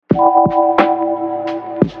Good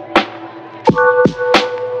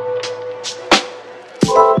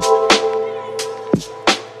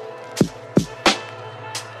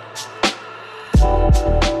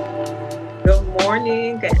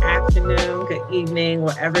morning, good afternoon, good evening,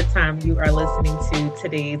 whatever time you are listening to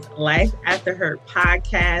today's Life After Hurt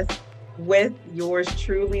podcast with yours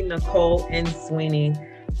truly, Nicole and Sweeney.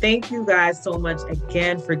 Thank you guys so much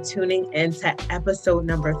again for tuning into episode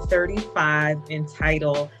number 35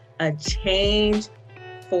 entitled A Change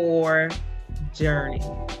for Journey.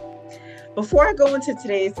 Before I go into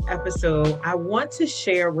today's episode, I want to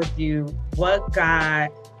share with you what God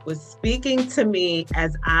was speaking to me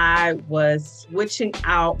as I was switching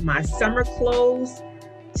out my summer clothes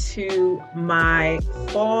to my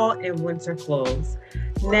fall and winter clothes.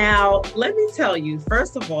 Now, let me tell you,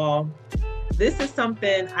 first of all, this is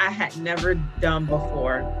something I had never done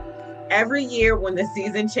before. Every year when the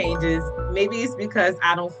season changes, maybe it's because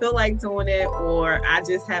I don't feel like doing it or I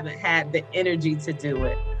just haven't had the energy to do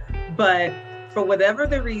it. But for whatever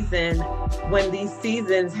the reason, when these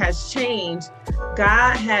seasons has changed,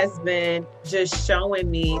 God has been just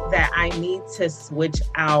showing me that I need to switch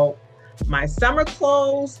out my summer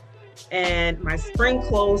clothes and my spring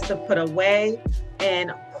clothes to put away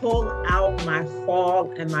and pull out my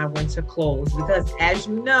fall and my winter clothes. Because as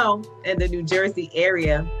you know, in the New Jersey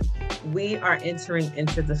area, we are entering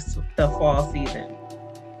into the fall season.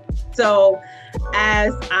 So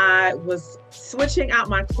as I was switching out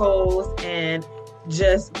my clothes and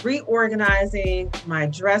just reorganizing my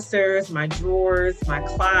dressers, my drawers, my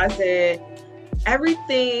closet,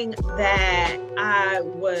 everything that I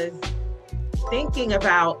was thinking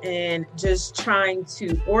about and just trying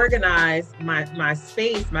to organize my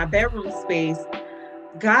space, my bedroom space,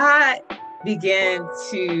 God began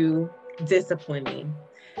to discipline me.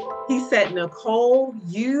 He said, Nicole,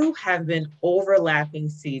 you have been overlapping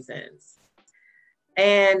seasons.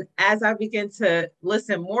 And as I begin to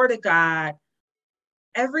listen more to God,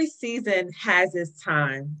 every season has its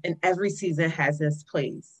time and every season has its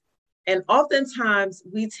place. And oftentimes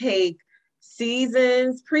we take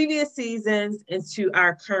seasons, previous seasons into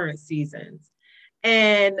our current seasons.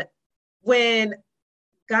 And when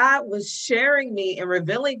God was sharing me and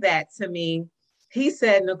revealing that to me, he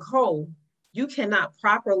said, Nicole, you cannot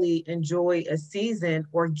properly enjoy a season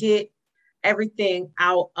or get everything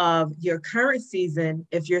out of your current season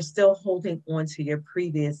if you're still holding on to your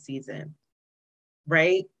previous season,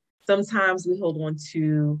 right? Sometimes we hold on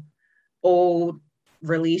to old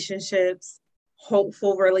relationships,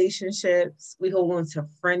 hopeful relationships. We hold on to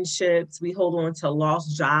friendships. We hold on to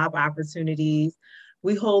lost job opportunities.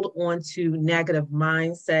 We hold on to negative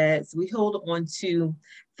mindsets. We hold on to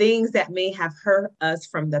things that may have hurt us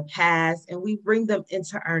from the past, and we bring them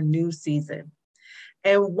into our new season.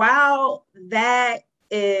 And while that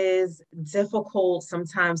is difficult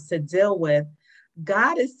sometimes to deal with,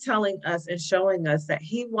 God is telling us and showing us that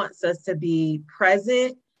he wants us to be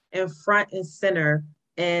present and front and center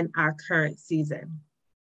in our current season.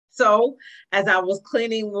 So as I was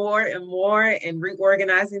cleaning more and more and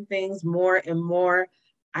reorganizing things more and more,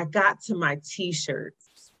 I got to my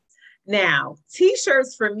t-shirts. Now,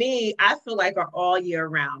 t-shirts for me, I feel like are all year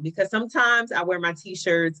round because sometimes I wear my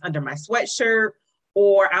t-shirts under my sweatshirt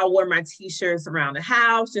or I'll wear my t-shirts around the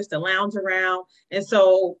house just to lounge around. And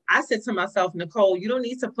so I said to myself, Nicole, you don't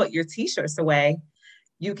need to put your t-shirts away.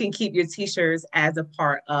 You can keep your t-shirts as a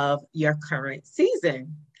part of your current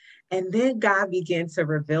season. And then God began to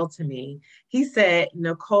reveal to me, he said,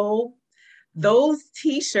 Nicole, those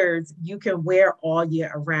t-shirts you can wear all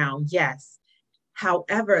year around. Yes.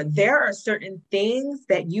 However, there are certain things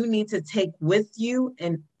that you need to take with you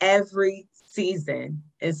in every season.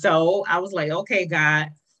 And so I was like, okay, God,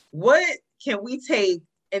 what can we take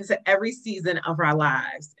into every season of our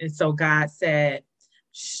lives? And so God said,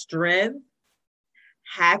 strength,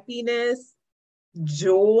 happiness,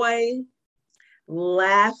 joy,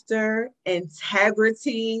 laughter,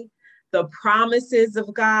 integrity, the promises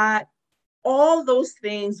of God, all those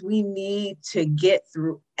things we need to get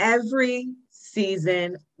through every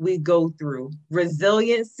season we go through.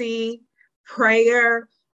 Resiliency, prayer,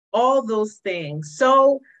 all those things.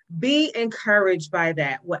 So be encouraged by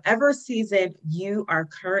that. Whatever season you are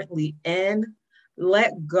currently in,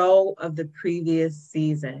 let go of the previous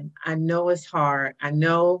season. I know it's hard. I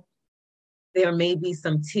know there may be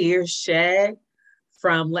some tears shed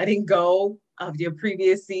from letting go of your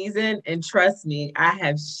previous season. And trust me, I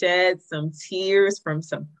have shed some tears from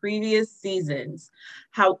some previous seasons.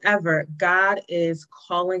 However, God is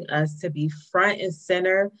calling us to be front and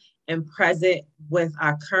center and present with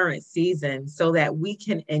our current season so that we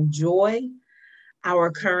can enjoy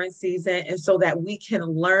our current season, and so that we can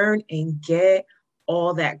learn and get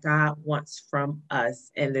all that God wants from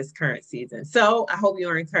us in this current season. So I hope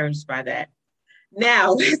you're encouraged by that.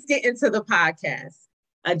 Now, let's get into the podcast.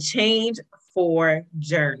 A Change for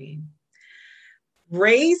Journey.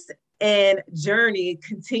 Grace and Journey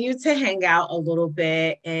continued to hang out a little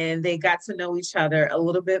bit, and they got to know each other a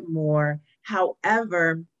little bit more.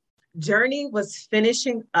 However, Journey was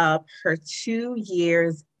finishing up her 2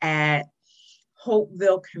 years at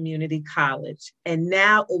Hopeville Community College, and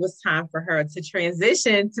now it was time for her to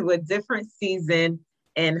transition to a different season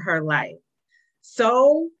in her life.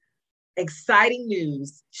 So, exciting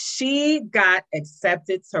news. She got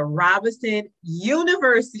accepted to Robinson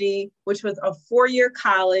University, which was a 4-year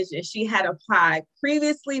college, and she had applied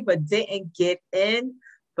previously but didn't get in.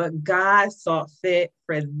 But God saw fit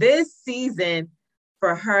for this season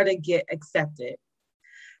for her to get accepted.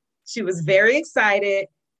 She was very excited,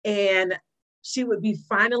 and she would be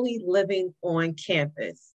finally living on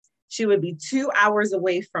campus. She would be 2 hours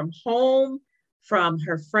away from home, from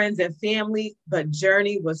her friends and family, but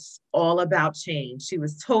Journey was all about change. She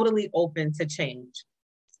was totally open to change.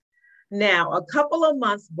 Now, a couple of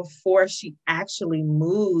months before she actually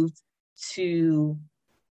moved to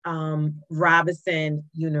Robinson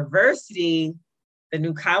University, the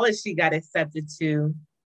new college she got accepted to,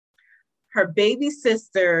 her baby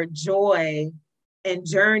sister, Joy, and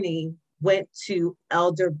Journey went to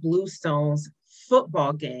Elder Bluestone's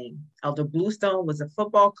football game. Elder Bluestone was a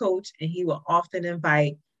football coach, and he would often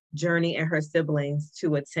invite Journey and her siblings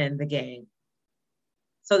to attend the game.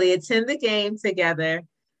 So they attend the game together.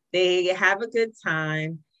 They have a good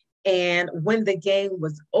time. And when the game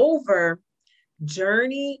was over,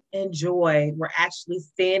 Journey and Joy were actually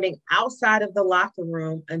standing outside of the locker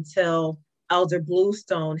room until Elder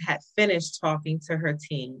Bluestone had finished talking to her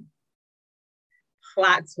team.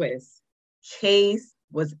 Plot twist. Case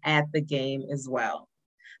was at the game as well.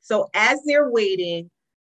 So as they're waiting,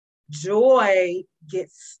 Joy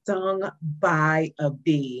gets stung by a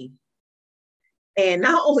bee. And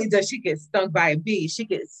not only does she get stung by a bee, she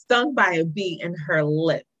gets stung by a bee in her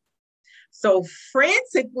lip. So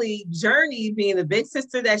frantically, Journey, being the big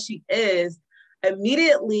sister that she is,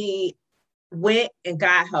 immediately went and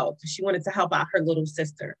got help. She wanted to help out her little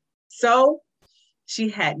sister. So she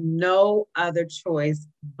had no other choice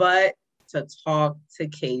but to talk to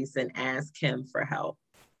Case and ask him for help.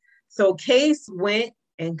 So Case went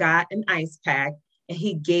and got an ice pack, and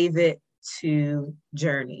he gave it to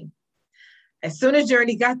Journey. As soon as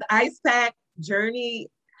Journey got the ice pack, Journey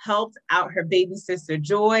helped out her baby sister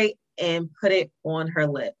Joy and put it on her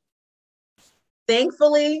lip.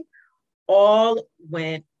 Thankfully, all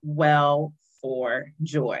went well for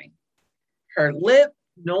Joy. Her lip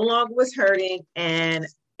no longer was hurting, and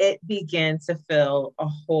it began to feel a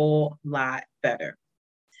whole lot better.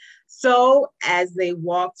 So as they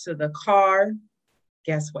walked to the car,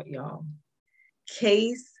 guess what, y'all?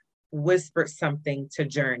 Case whispered something to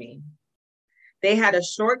Journey. They had a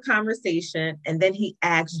short conversation, and then he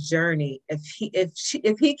asked Journey if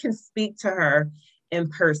he can speak to her in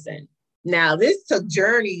person. Now, this took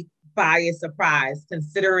Journey by a surprise,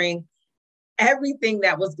 considering everything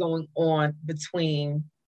that was going on between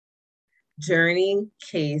Journey,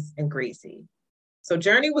 Case, and Gracie. So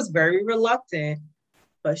Journey was very reluctant,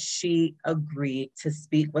 but she agreed to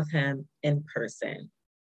speak with him in person.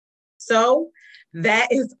 So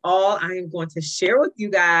that is all I am going to share with you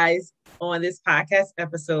guys on this podcast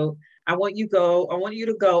episode. I want you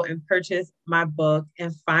to go and purchase my book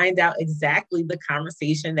and find out exactly the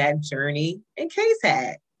conversation that Journey and Case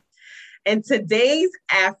had. And today's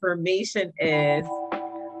affirmation is: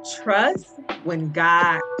 trust when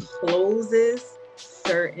God closes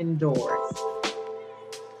certain doors.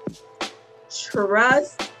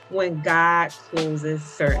 Trust when God closes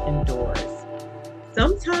certain doors.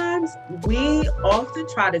 Sometimes we often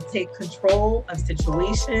try to take control of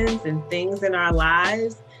situations and things in our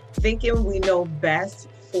lives, thinking we know best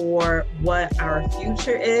for what our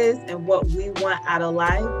future is and what we want out of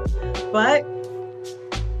life. But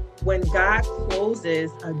when God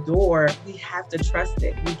closes a door, we have to trust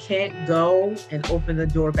it. We can't go and open the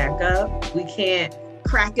door back up. We can't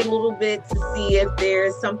crack it a little bit to see if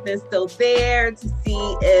there's something still there, to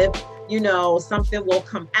see if, something will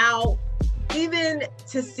come out, even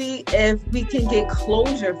to see if we can get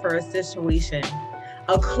closure for a situation.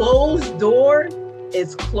 A closed door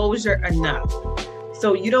is closure enough.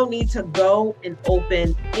 So you don't need to go and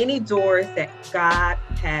open any doors that God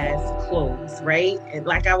has closed, right? And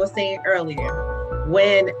like I was saying earlier,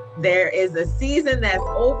 when there is a season that's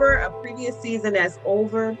over, a previous season that's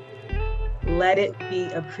over, let it be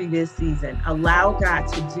a previous season. Allow God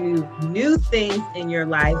to do new things in your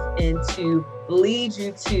life and to lead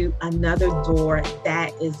you to another door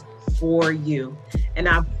that is for you. And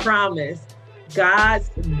I promise God's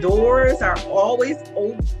doors are always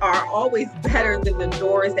better than the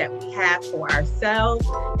doors that we have for ourselves,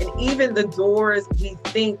 and even the doors we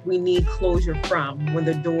think we need closure from when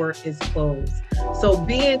the door is closed. So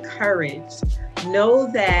be encouraged. Know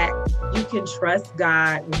that you can trust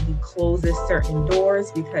God when He closes certain doors,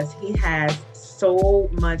 because He has so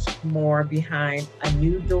much more behind a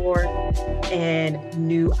new door and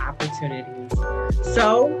new opportunities.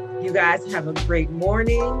 So you guys have a great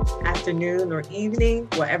morning, afternoon, or evening,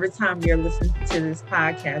 whatever time you're listening to this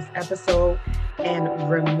podcast episode. And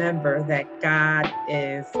remember that God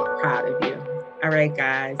is proud of you. All right,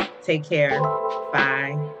 guys, take care.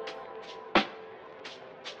 Bye.